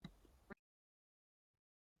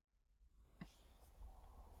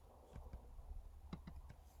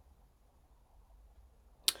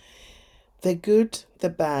The good, the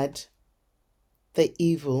bad, the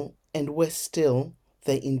evil, and worse still,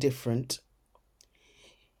 the indifferent.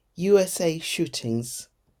 USA shootings.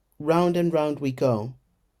 Round and round we go.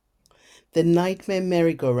 The nightmare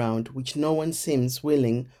merry-go-round which no one seems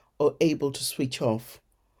willing or able to switch off,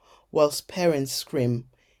 whilst parents scream,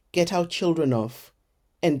 "Get our children off,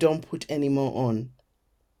 and don't put any more on."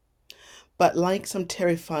 But like some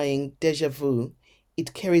terrifying deja vu,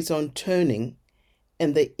 it carries on turning,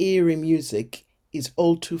 and the eerie music is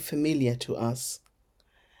all too familiar to us,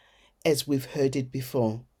 as we've heard it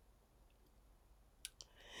before.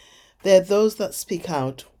 There are those that speak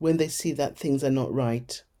out when they see that things are not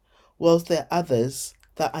right, whilst there are others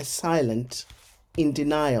that are silent, in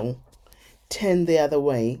denial, turn the other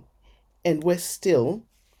way, and worse still,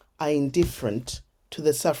 are indifferent to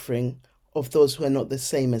the suffering of those who are not the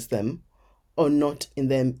same as them or not in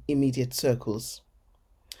their immediate circles.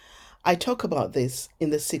 I talk about this in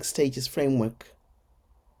the 6 Stages Framework,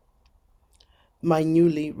 my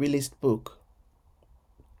newly released book.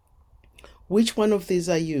 Which one of these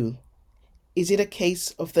are you? Is it a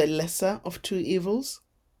case of the lesser of two evils?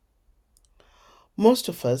 Most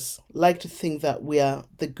of us like to think that we are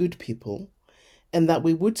the good people and that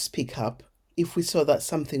we would speak up if we saw that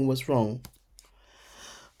something was wrong.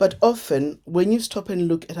 But often, when you stop and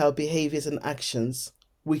look at our behaviors and actions,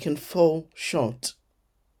 we can fall short.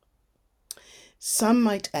 Some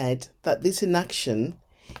might add that this inaction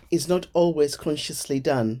is not always consciously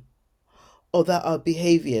done, or that our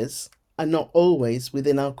behaviors are not always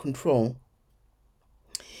within our control.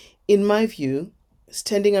 In my view,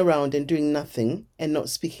 standing around and doing nothing and not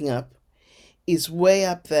speaking up is way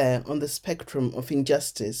up there on the spectrum of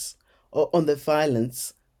injustice or on the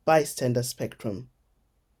violence bystander spectrum.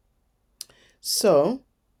 So,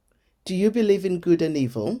 do you believe in good and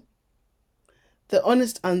evil? The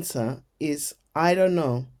honest answer is I don't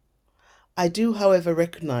know. I do, however,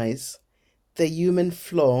 recognize the human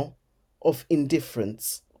flaw of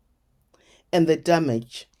indifference and the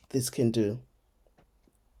damage this can do.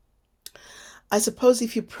 I suppose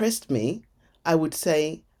if you pressed me, I would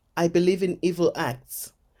say I believe in evil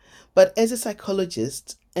acts, but as a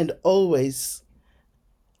psychologist and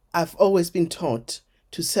I've always been taught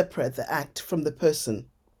to separate the act from the person,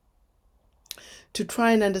 to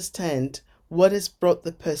try and understand what has brought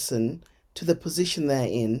the person to the position they're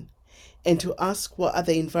in, and to ask what are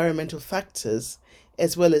the environmental factors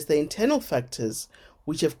as well as the internal factors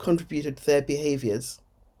which have contributed to their behaviors.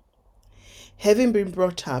 Having been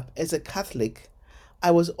brought up as a Catholic,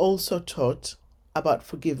 I was also taught about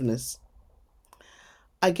forgiveness.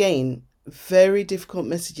 Again, very difficult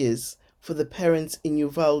messages for the parents in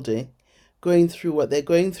Uvalde going through what they're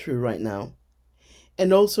going through right now,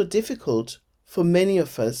 and also difficult for many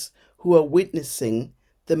of us who are witnessing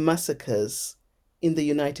the massacres in the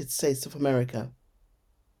United States of America.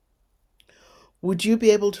 Would you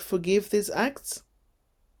be able to forgive these acts?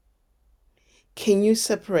 Can you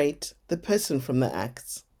separate the person from the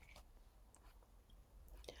acts?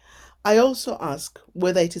 I also ask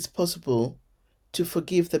whether it is possible to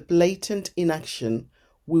forgive the blatant inaction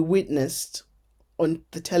we witnessed on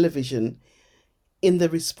the television in the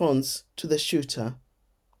response to the shooter,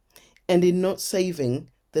 and in not saving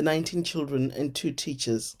the 19 children and 2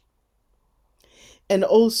 teachers, and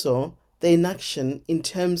also the inaction in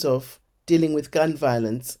terms of dealing with gun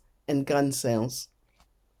violence and gun sales.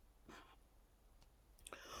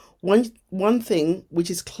 One thing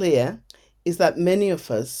which is clear is that many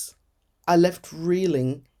of us are left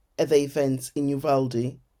reeling at the events in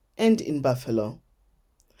Uvalde and in Buffalo,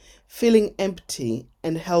 feeling empty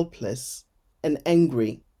and helpless and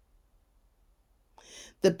angry.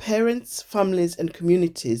 The parents, families, and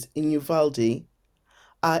communities in Uvalde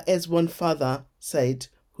are, as one father said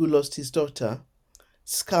who lost his daughter,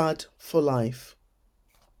 scarred for life.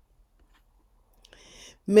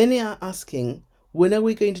 Many are asking, when are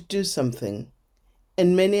we going to do something?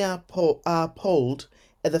 And many are appalled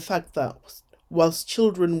at the fact that whilst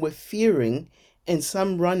children were fearing and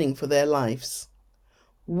some running for their lives,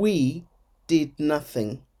 we did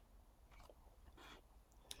nothing.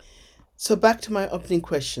 So back to my opening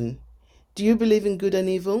question. Do you believe in good and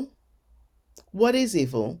evil? What is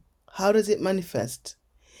evil? How does it manifest?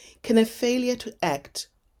 Can a failure to act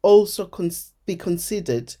also be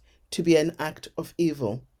considered to be an act of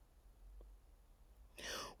evil?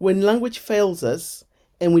 When language fails us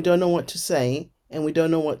and we don't know what to say and we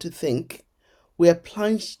don't know what to think, we are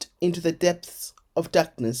plunged into the depths of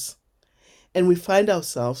darkness and we find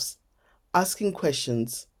ourselves asking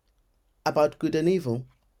questions about good and evil.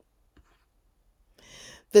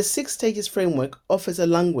 The 6 Stages Framework offers a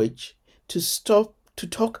language to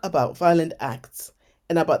talk about violent acts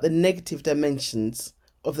and about the negative dimensions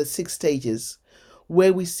of the 6 stages,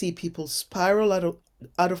 where we see people spiral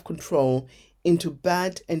out of control into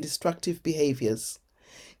bad and destructive behaviors,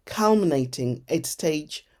 culminating at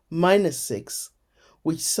stage -6,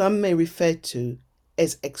 which some may refer to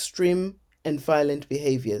as extreme and violent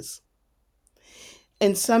behaviors.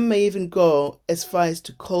 And some may even go as far as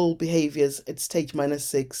to call behaviors at stage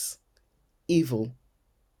 -6 evil.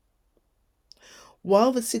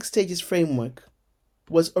 While the 6 stages framework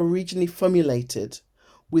was originally formulated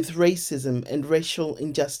with racism and racial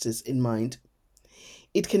injustice in mind,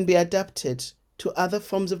 it can be adapted to other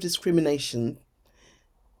forms of discrimination,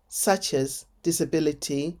 such as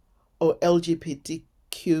disability or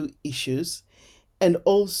LGBTQ issues, and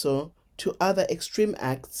also to other extreme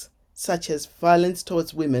acts, such as violence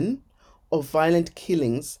towards women or violent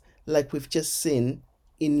killings, like we've just seen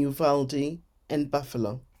in Uvalde and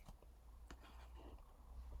Buffalo.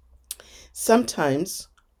 Sometimes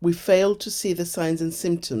we fail to see the signs and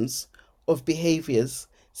symptoms of behaviors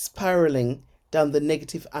spiraling down the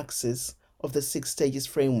negative axis of the 6 stages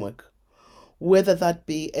framework, whether that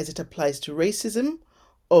be as it applies to racism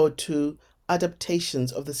or to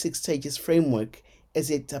adaptations of the 6 stages framework as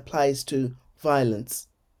it applies to violence.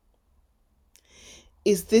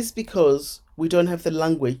 Is this because we don't have the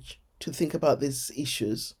language to think about these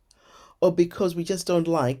issues, or because we just don't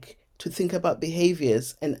like to think about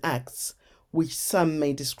behaviors and acts which some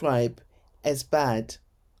may describe as bad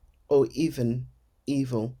or even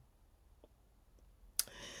evil?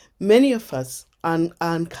 Many of us are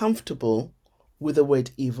uncomfortable with the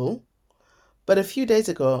word evil, but a few days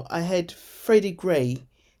ago I heard Freddie Gray,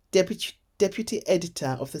 deputy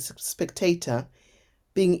editor of The Spectator,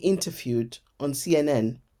 being interviewed on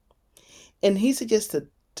CNN, and he suggested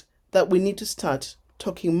that we need to start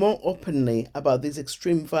talking more openly about these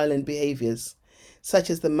extreme violent behaviors, such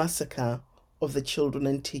as the massacre of the children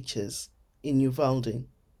and teachers in Uvalde.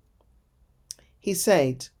 He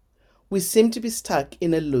said, "We seem to be stuck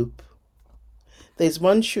in a loop. There's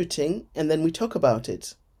one shooting and then we talk about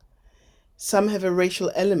it. Some have a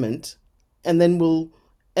racial element and then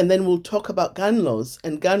we'll talk about gun laws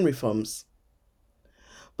and gun reforms.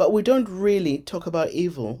 But we don't really talk about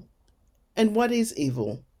evil. And what is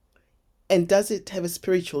evil? And does it have a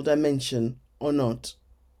spiritual dimension or not?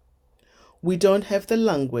 We don't have the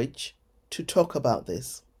language to talk about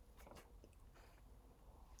this."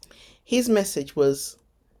 His message was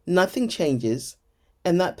nothing changes,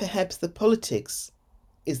 and that perhaps the politics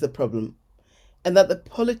is the problem, and that the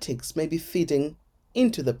politics may be feeding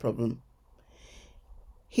into the problem.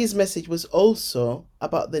 His message was also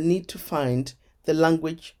about the need to find the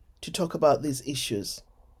language to talk about these issues.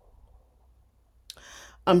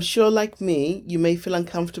 I'm sure, like me, you may feel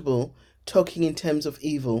uncomfortable talking in terms of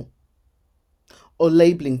evil or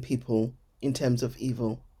labeling people in terms of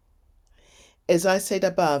evil. As I said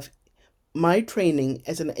above, my training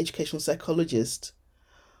as an educational psychologist,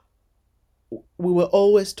 we were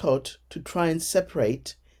always taught to try and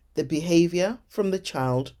separate the behavior from the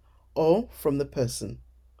child or from the person.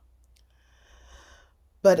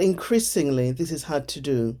 But increasingly, this is hard to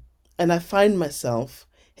do, and I find myself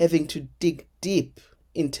having to dig deep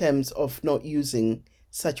in terms of not using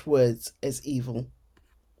such words as evil.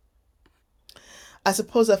 I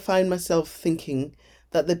suppose I find myself thinking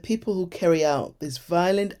that the people who carry out these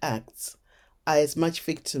violent acts are as much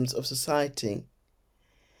victims of society,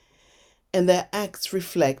 and their acts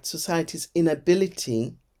reflect society's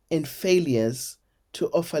inability and failures to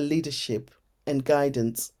offer leadership and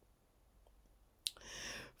guidance.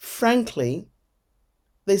 Frankly,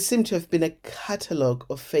 there seem to have been a catalogue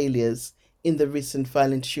of failures in the recent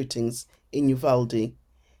violent shootings in Uvalde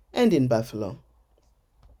and in Buffalo.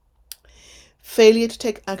 Failure to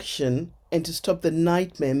take action and to stop the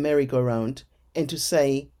nightmare merry-go-round and to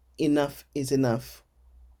say enough is enough.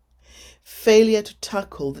 Failure to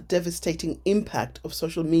tackle the devastating impact of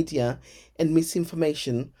social media and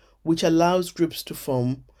misinformation, which allows groups to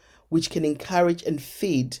form, which can encourage and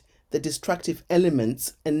feed the destructive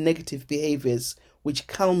elements and negative behaviors which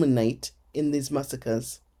culminate in these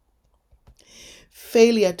massacres.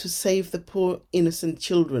 Failure to save the poor innocent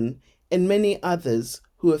children and many others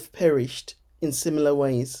who have perished in similar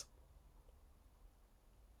ways.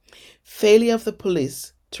 Failure of the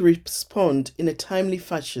police to respond in a timely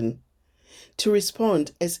fashion, to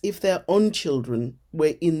respond as if their own children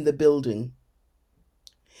were in the building.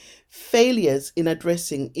 Failures in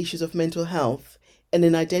addressing issues of mental health and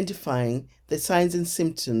in identifying the signs and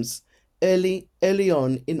symptoms early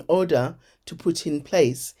on in order to put in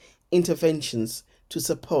place interventions to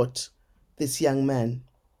support this young man.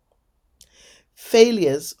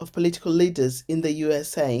 Failures of political leaders in the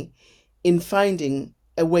USA in finding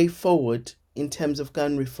a way forward in terms of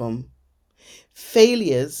gun reform,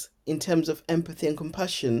 failures in terms of empathy and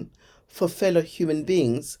compassion for fellow human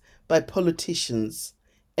beings by politicians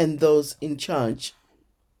and those in charge,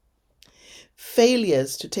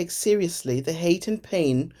 failures to take seriously the hate and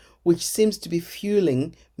pain which seems to be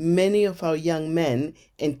fueling many of our young men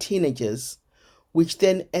and teenagers, which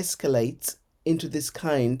then escalates into this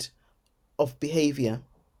kind of behavior.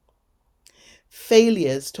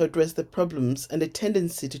 Failures to address the problems and a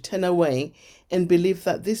tendency to turn away and believe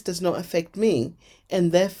that this does not affect me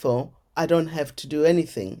and therefore I don't have to do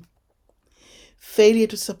anything. Failure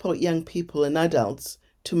to support young people and adults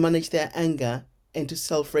to manage their anger and to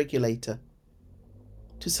self-regulate.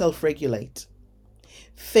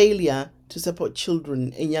 Failure to support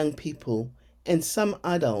children and young people and some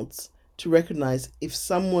adults to recognize if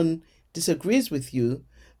someone disagrees with you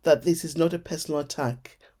that this is not a personal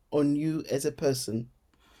attack on you as a person.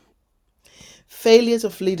 Failures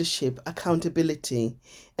of leadership, accountability,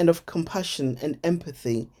 and of compassion and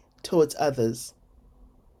empathy towards others.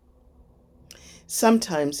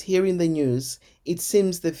 Sometimes hearing the news, it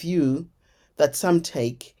seems the view that some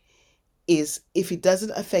take is if it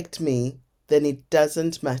doesn't affect me, then it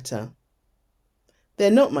doesn't matter.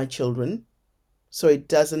 They're not my children, so it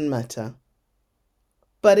doesn't matter.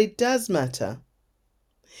 But it does matter.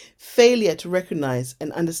 Failure to recognize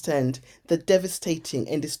and understand the devastating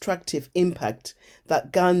and destructive impact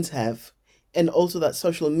that guns have, and also that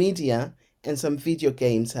social media and some video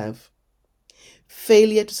games have.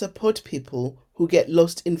 Failure to support people who get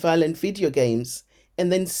lost in violent video games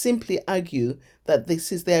and then simply argue that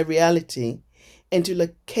this is their reality, and to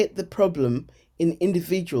locate the problem in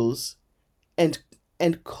individuals and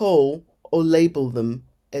call or label them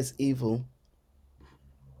as evil.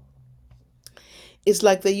 It's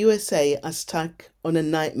like the USA are stuck on a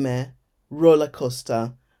nightmare roller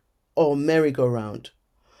coaster or merry-go-round,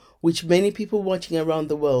 which many people watching around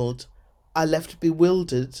the world are left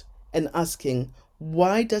bewildered and asking,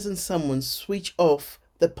 why doesn't someone switch off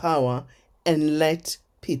the power and let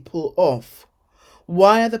people off?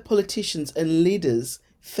 Why are the politicians and leaders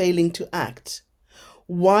failing to act?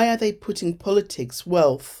 Why are they putting politics,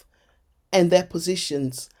 wealth, and their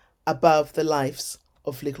positions above the lives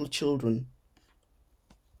of little children?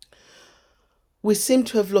 We seem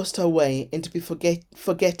to have lost our way and to be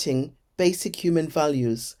forgetting basic human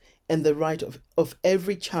values and the right of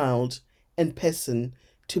every child and person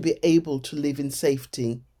to be able to live in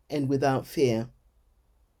safety and without fear.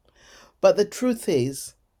 But the truth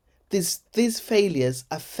is, these failures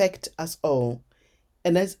affect us all.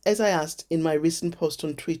 And as I asked in my recent post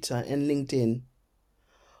on Twitter and LinkedIn,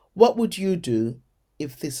 what would you do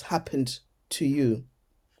if this happened to you?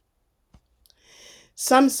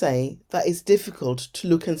 Some say that it's difficult to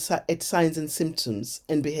look at signs and symptoms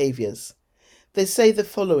and behaviors. They say the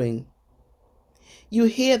following: you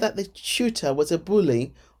hear that the shooter was a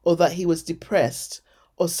bully or that he was depressed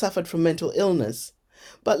or suffered from mental illness,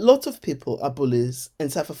 but lots of people are bullies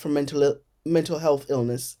and suffer from mental health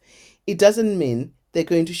illness. It doesn't mean they're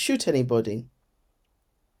going to shoot anybody.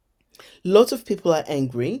 Lots of people are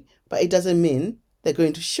angry, but it doesn't mean they're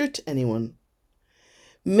going to shoot anyone.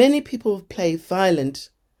 Many people play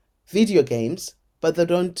violent video games, but they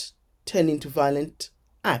don't turn into violent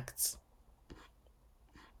acts.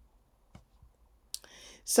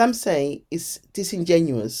 Some say it's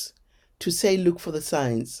disingenuous to say look for the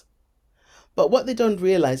signs. But what they don't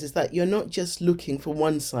realize is that you're not just looking for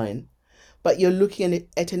one sign, but you're looking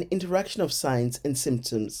at an interaction of signs and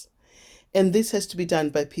symptoms. And this has to be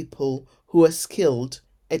done by people who are skilled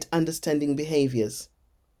at understanding behaviors.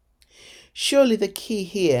 Surely the key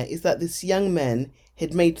here is that this young man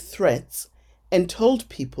had made threats and told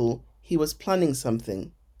people he was planning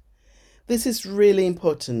something. This is really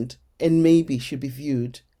important and maybe should be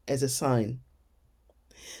viewed as a sign.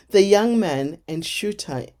 The young man and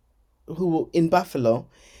shooter who in Buffalo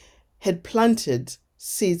had planted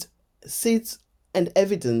seeds and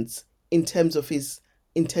evidence in terms of his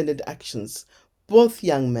intended actions. Both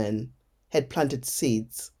young men had planted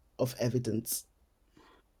seeds of evidence.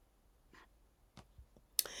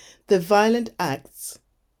 The violent acts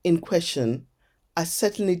in question are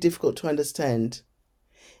certainly difficult to understand,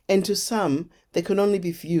 and to some they can only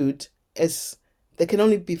be viewed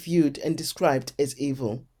and described as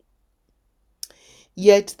evil.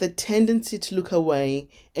 Yet the tendency to look away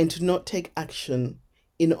and to not take action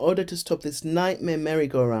in order to stop this nightmare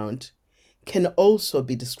merry-go-round can also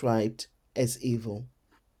be described as evil.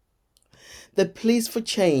 The pleas for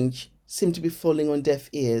change seem to be falling on deaf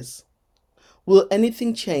ears. Will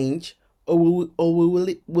anything change, or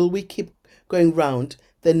will we keep going round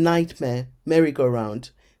the nightmare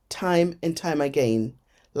merry-go-round time and time again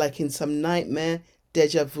like in some nightmare,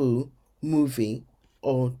 deja vu movie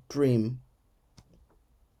or dream.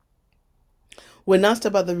 When asked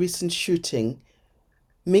about the recent shooting,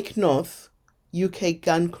 Mick North, UK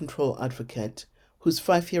gun control advocate, whose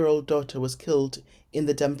 5-year-old daughter was killed in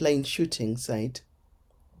the Dunblane shooting, said,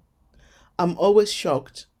 "I'm always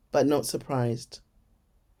shocked but not surprised.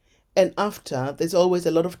 And after, there's always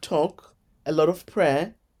a lot of talk, a lot of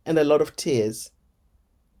prayer, and a lot of tears.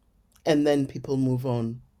 And then people move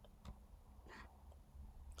on."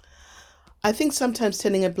 I think sometimes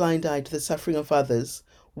turning a blind eye to the suffering of others,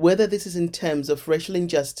 whether this is in terms of racial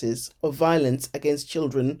injustice or violence against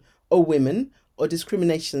children or women or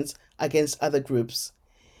discriminations against other groups,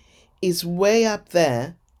 is way up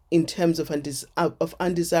there in terms of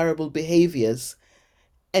undesirable behaviors,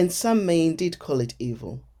 and some may indeed call it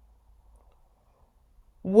evil.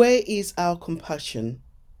 Where is our compassion?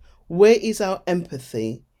 Where is our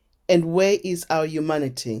empathy? And where is our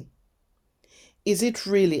humanity? Is it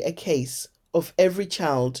really a case of every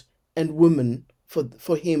child and woman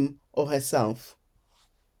for him or herself?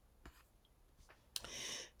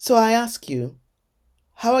 So I ask you,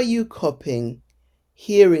 how are you coping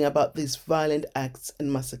hearing about these violent acts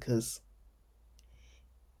and massacres?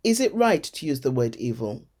 Is it right to use the word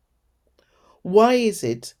evil? Why is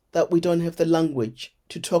it that we don't have the language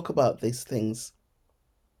to talk about these things?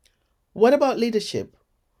 What about leadership?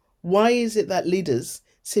 Why is it that leaders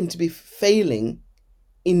seem to be failing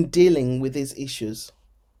in dealing with these issues?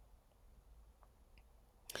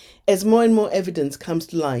 As more and more evidence comes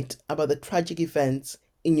to light about the tragic events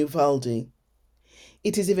in Uvalde,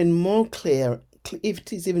 it is even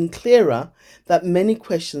clearer that many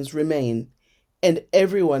questions remain, and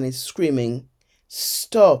everyone is screaming,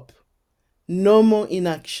 "Stop! No more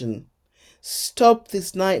inaction! Stop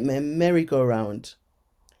this nightmare merry-go-round!"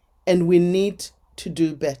 And we need to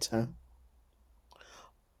do better.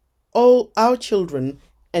 All our children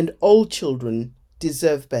and all children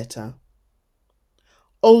deserve better.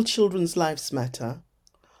 All children's lives matter.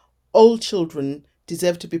 All children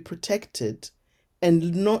deserve to be protected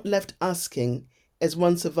and not left asking, as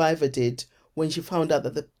one survivor did when she found out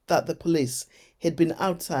that the police had been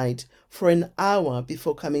outside for an hour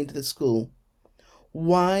before coming to the school.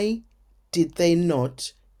 Why did they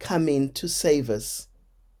not come in to save us?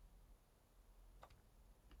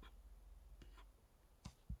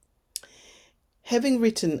 Having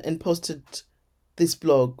written and posted this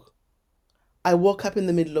blog, I woke up in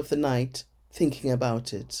the middle of the night thinking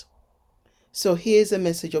about it. So here's a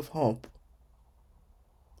message of hope.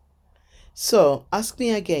 So ask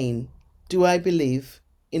me again, do I believe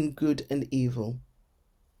in good and evil?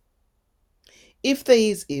 If there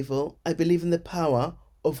is evil, I believe in the power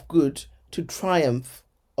of good to triumph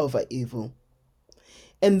over evil.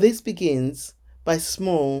 And this begins by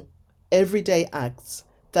small, everyday acts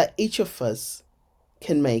that each of us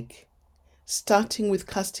can make, starting with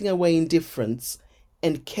casting away indifference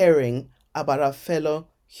and caring about our fellow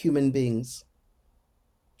human beings.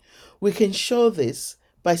 We can show this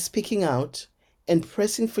by speaking out and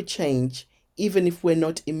pressing for change, even if we're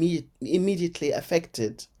not immediately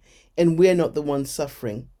affected and we're not the ones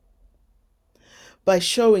suffering. By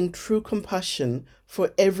showing true compassion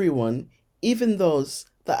for everyone, even those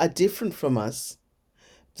that are different from us,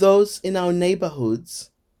 those in our neighborhoods,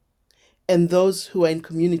 and those who are in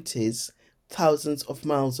communities thousands of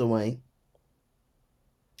miles away.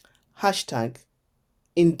 Hashtag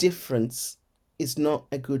indifference is not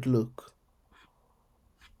a good look.